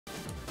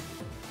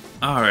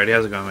Alrighty,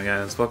 how's it going, my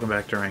guys? Welcome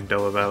back to Ranked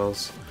Double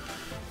Battles.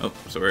 Oh,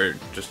 so we're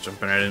just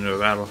jumping right into a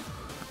battle.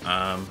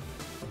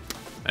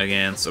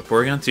 Against a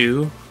Porygon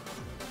 2,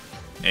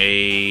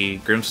 a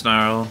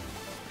Grimmsnarl,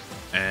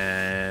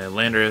 a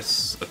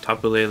Landorus, a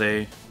Tapu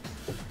Lele,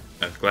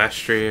 a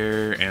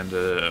Glastrier, and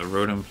a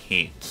Rotom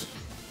Heat.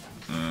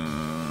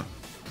 I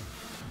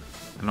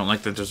don't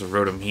like that there's a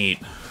Rotom Heat.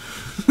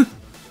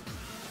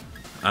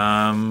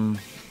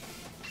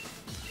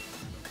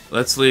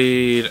 Let's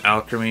lead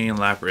Alchemy and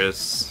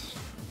Lapras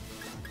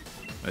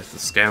with the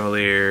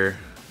Scavalier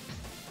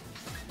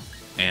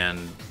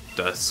and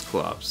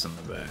Dusclops in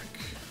the back.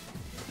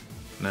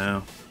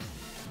 No.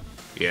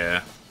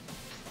 Yeah.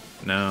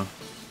 No.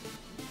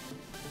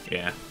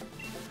 Yeah.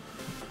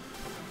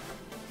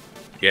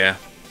 Yeah.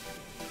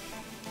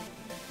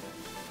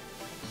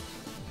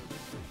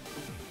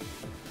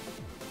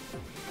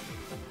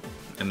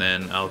 And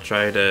then I'll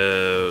try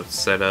to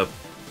set up,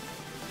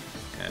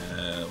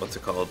 what's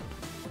it called?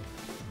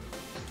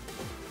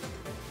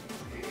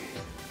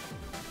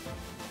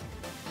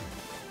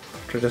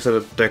 Try to set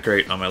up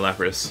Decorate on my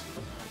Lapras.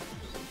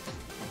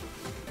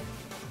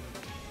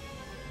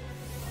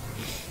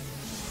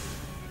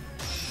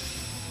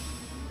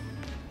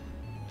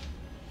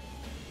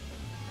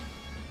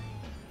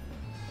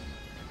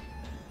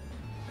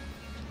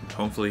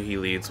 Hopefully he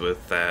leads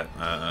with that,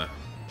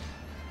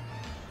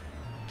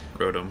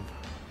 Rotom.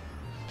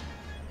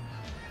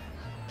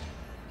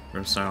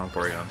 Grimmsnarl and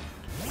Porygon.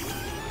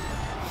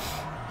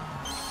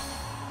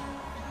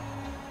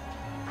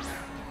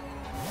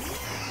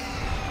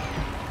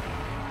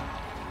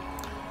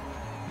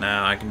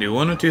 Now I can do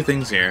one of two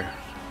things here.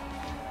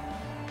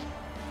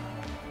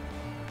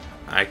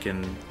 I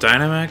can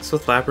Dynamax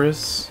with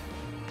Lapras.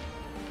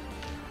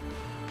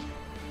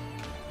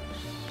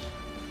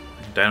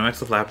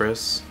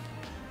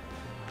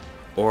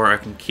 Or I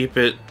can keep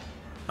it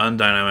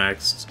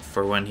undynamaxed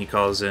for when he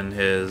calls in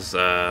his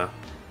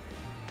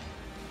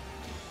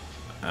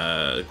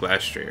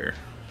Glastrier.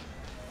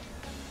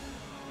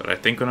 But I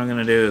think what I'm going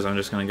to do is I'm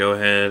just going to go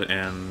ahead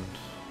and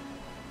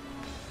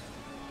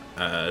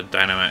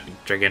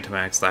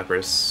Gigantamax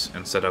Lapras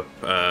and set up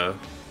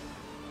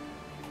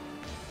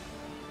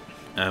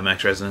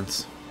Max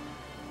Resonance.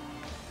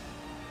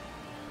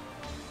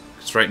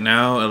 Because right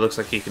now it looks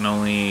like he can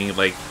only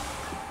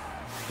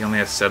he only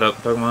has setup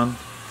Pokemon.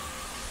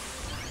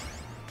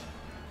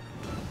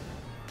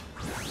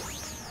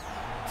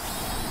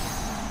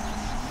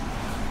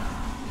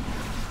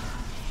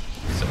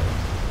 So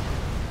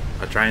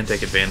I'll try and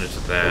take advantage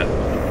of that.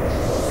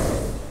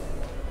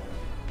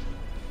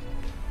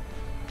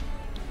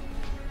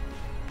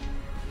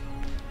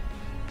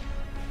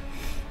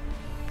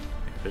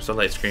 There's a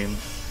Light Screen.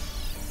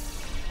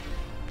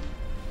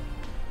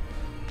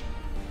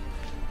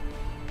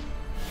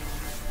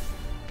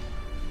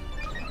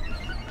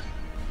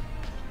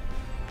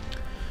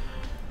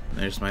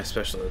 There's my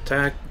special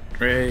attack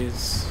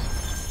raise.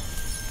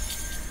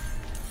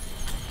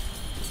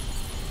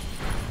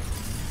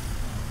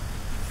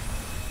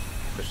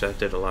 Which that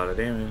did a lot of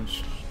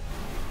damage.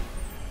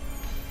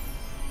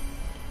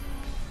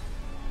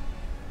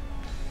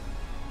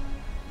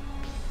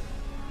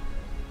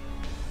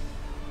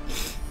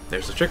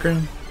 There's the Trick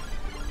Room.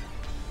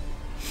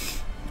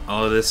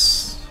 All of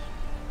this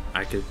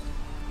I could.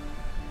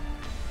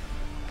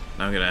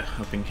 Now I'm gonna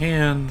Helping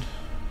Hand.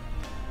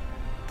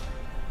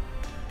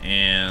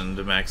 And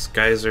the Max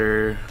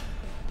Geyser.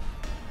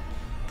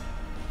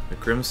 The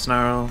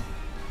Grimmsnarl.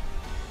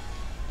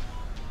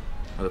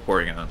 Or the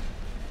Porygon.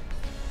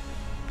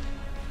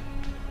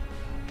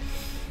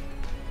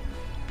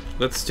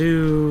 Let's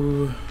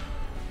do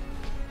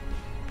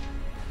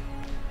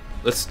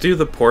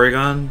the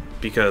Porygon,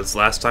 because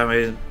last time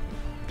I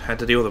had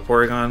to deal with a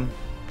Porygon,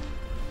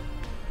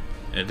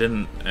 it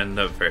didn't end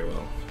up very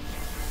well.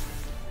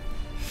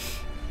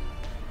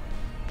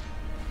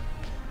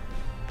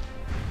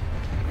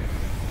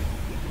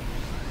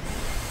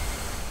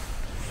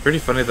 Pretty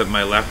funny that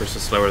my Lapras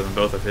is slower than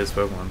both of his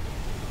Pokemon.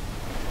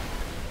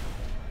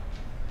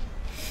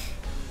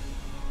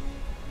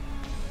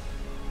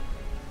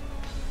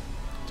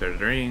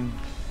 Turtledurine.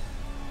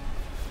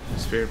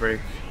 Spirit Break.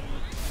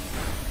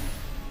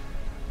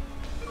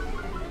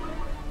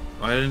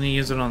 Why didn't he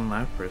use it on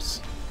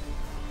Lapras?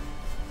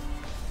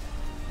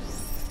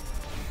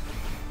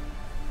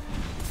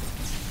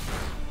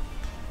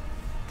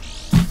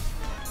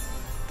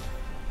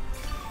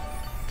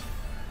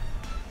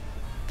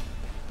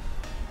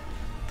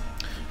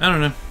 I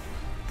don't know.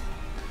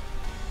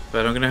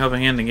 But I'm gonna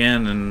Helping Hand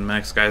again and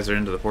Max Geyser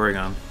into the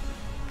Porygon.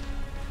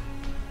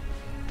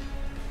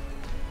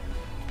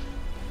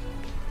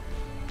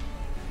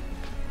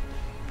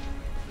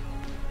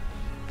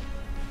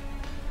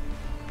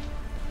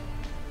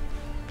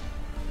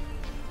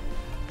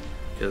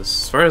 Because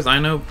as far as I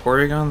know,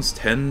 Porygons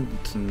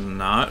tend to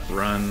not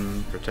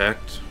run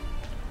Protect.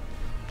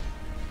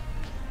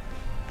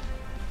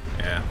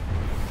 Yeah.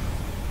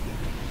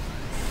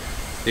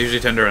 They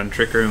usually tend to run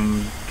Trick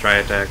Room,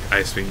 Tri-Attack,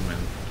 Ice Beam,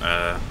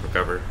 and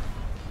Recover.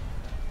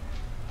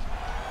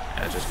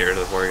 Yeah, just get rid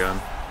of the Porygon.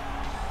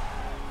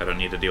 I don't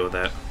need to deal with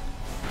that.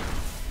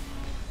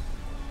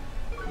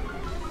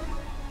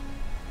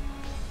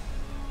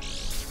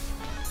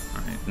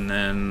 Alright, and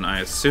then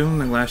I assume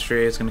the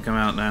Glastrier is going to come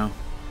out now.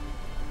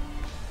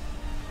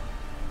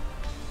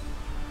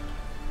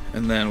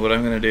 And then what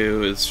I'm going to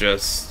do is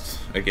just,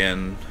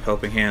 again,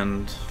 Helping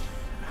Hand,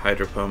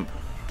 Hydro Pump.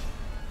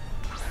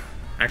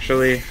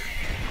 Actually,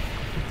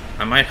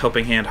 I might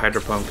Helping Hand,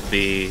 Hydro Pump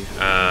the,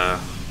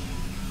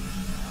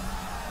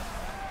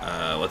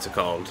 what's it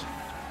called?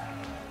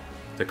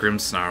 The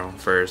Grimmsnarl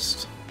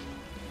first.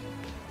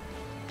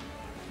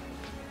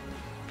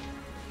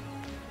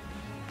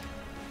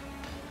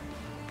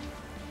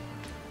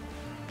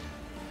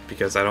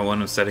 Because I don't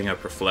want him setting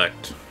up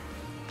Reflect.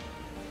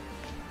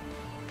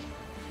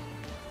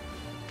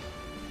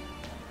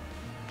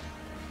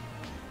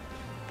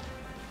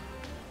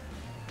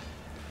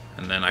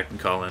 And then I can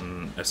call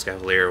in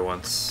Escavalier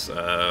once,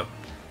 I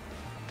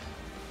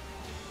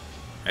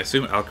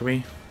assume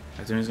Alchemy?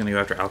 I assume he's gonna go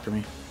after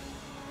Alchemy.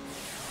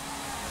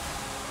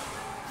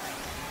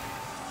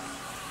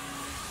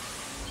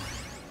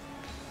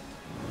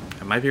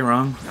 I might be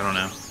wrong, I don't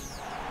know.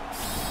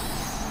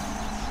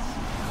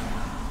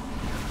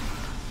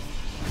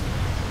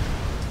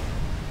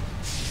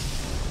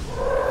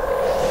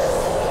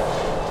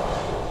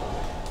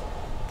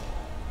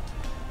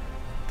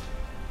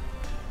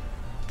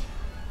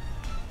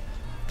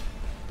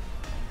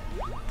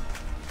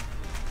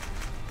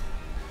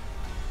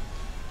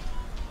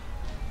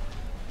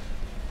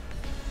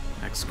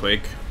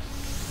 Quake.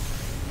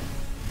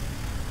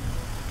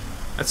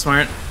 That's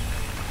smart.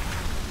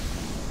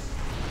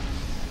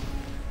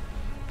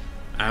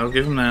 I'll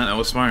give him that. That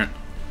was smart.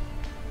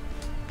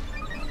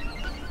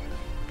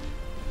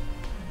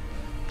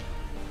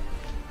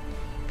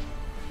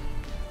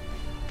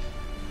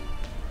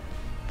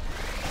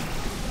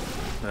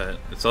 But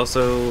it's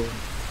also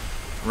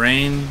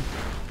Rain,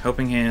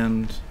 Helping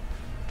Hand.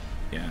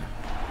 Yeah.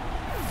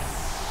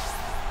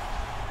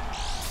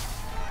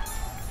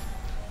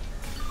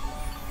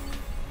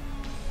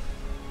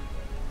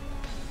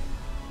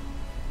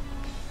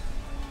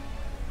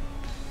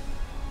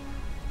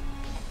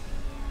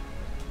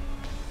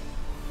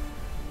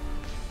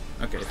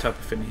 Okay,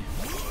 Tapu Fini.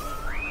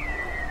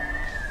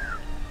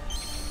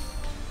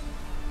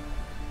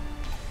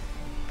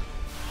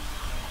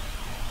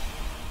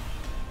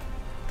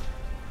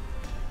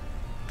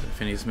 Tapu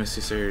Fini's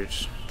Misty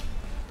Surge.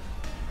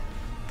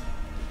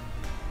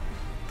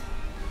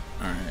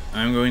 Alright,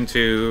 I'm going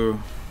to...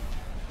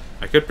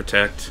 I could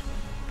Protect,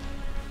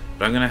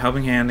 but I'm going to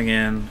Helping Hand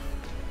again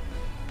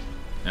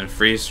and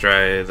Freeze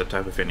Dry the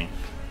Tapu Fini.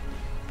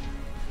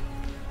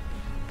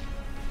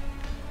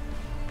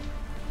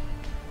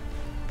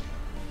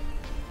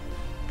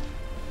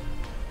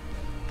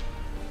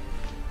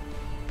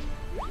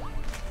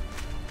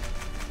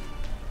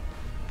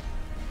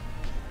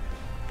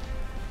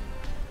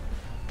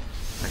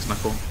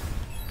 Knuckle.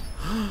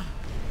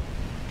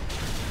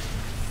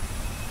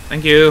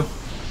 Thank you.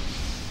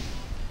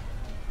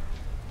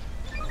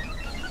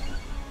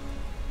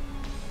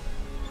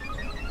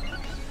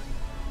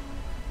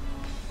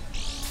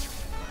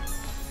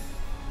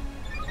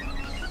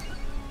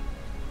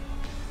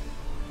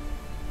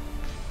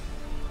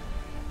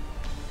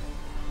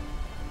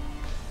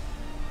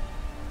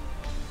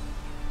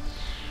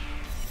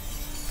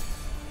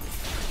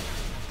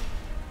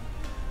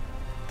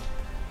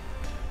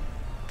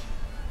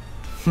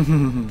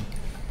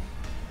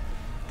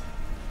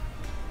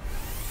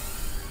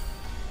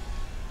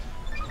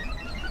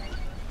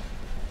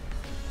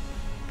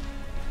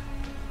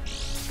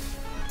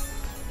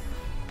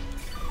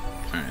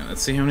 Alright,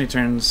 let's see how many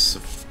turns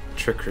of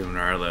Trick Room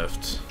there are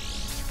left.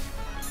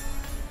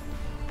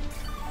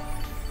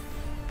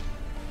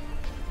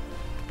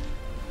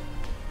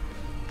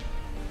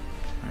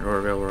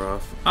 Aurora Veil, we're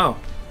off. Oh!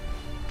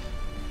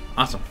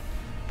 Awesome.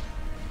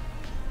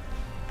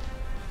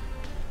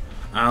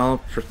 I'll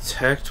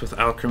Protect with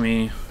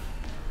Alchemy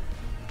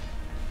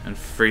and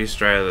Freeze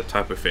Dry the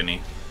Tapu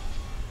Fini.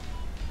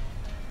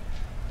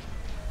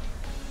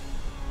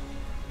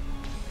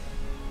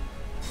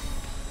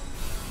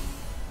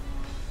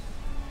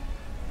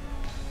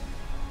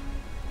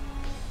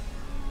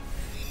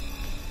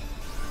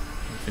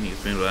 Fini's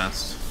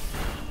Moonblast.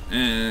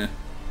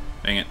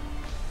 Dang it.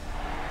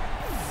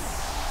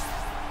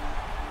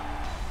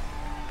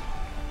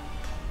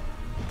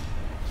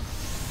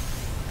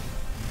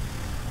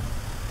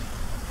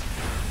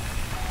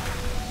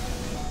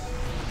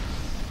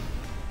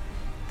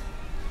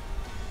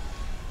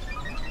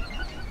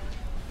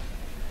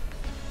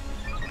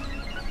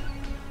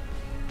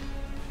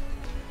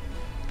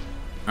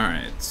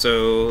 Alright,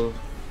 so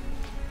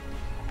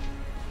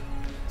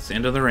it's the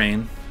end of the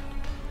rain.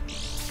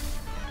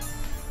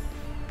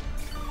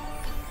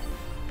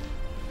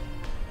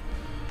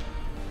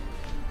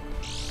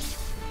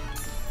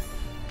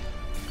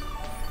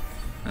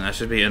 And that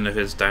should be the end of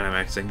his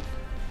Dynamaxing.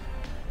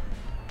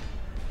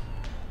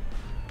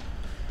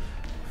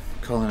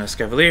 Calling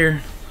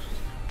Escavalier.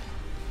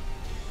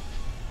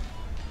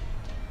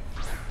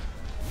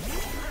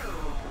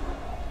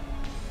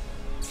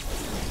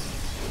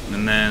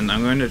 And then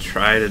I'm going to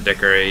try to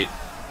decorate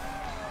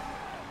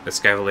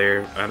this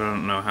Cavalier. I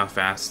don't know how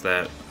fast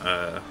that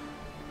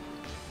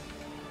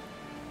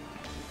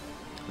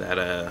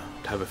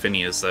Tapu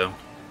Fini is though.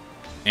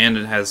 And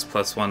it has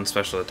 +1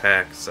 special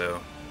attack,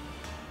 so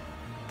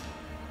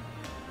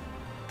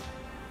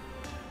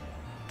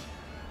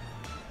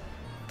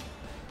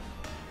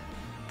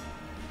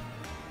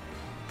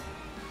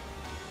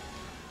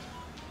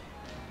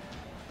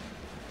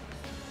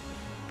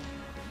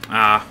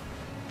ah.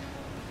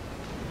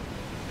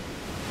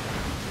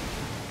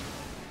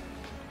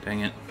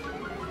 Dang it.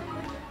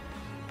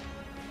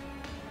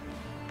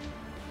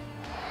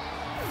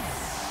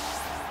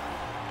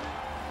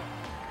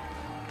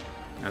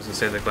 I was gonna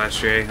say the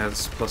Glastrier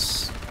has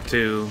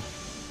 +2.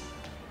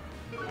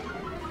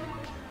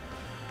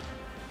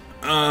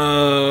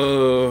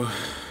 Oh,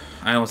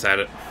 I almost had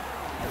it.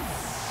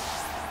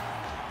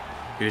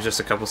 He was just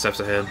a couple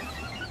steps ahead.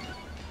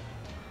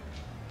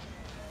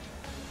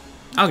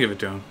 I'll give it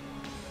to him.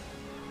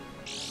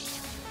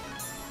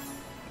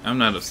 I'm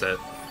not upset.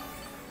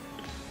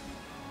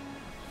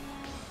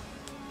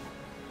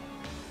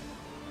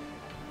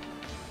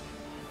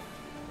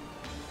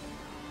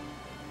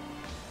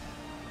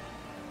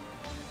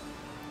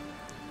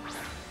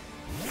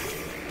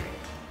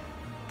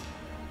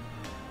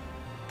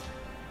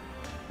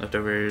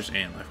 Leftovers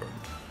and life orb.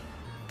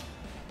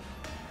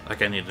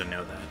 Like I need to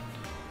know that.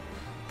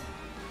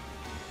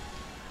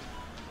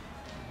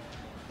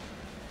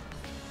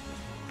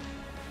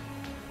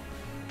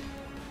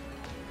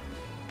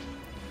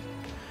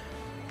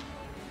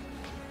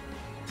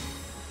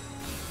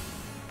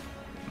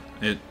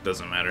 It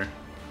doesn't matter.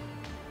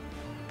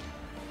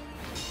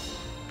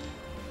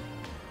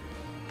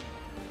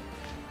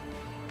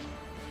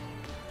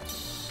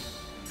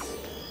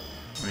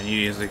 I mean,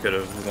 you easily could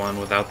have won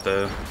without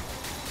the...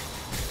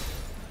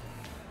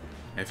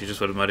 If you just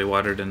would have muddy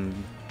watered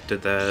and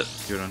did that,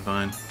 you would have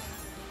been fine.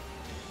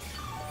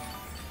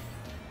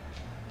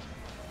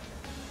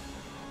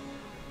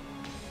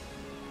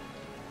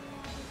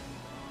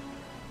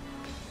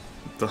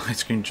 The light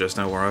screen just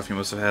now wore off. You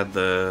must have had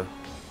the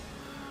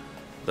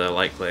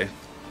light clay.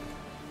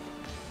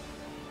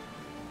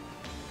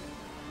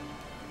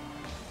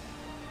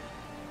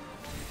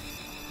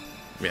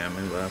 Yeah,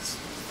 maybe that's.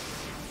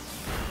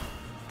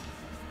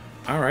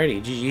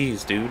 Alrighty,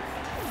 GG's, dude.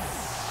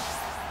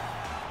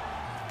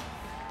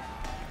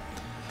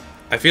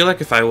 I feel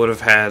like if I would have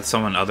had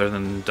someone other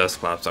than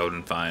Dusclops, I would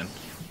have been fine.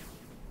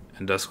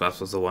 And Dusclops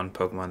was the one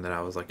Pokemon that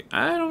I was like,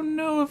 I don't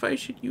know if I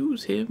should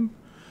use him.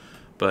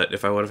 But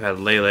if I would have had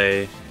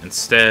Lele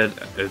instead,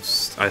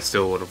 I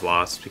still would have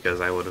lost because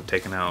I would have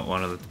taken out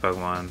one of the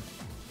Pokemon.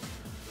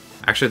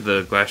 Actually,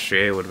 the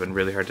Glastrier would have been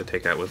really hard to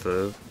take out with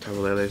the Tapu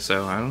Lele,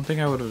 so I don't think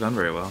I would have done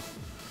very well.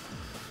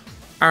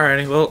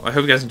 Alrighty, well, I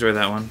hope you guys enjoyed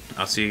that one.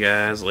 I'll see you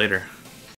guys later.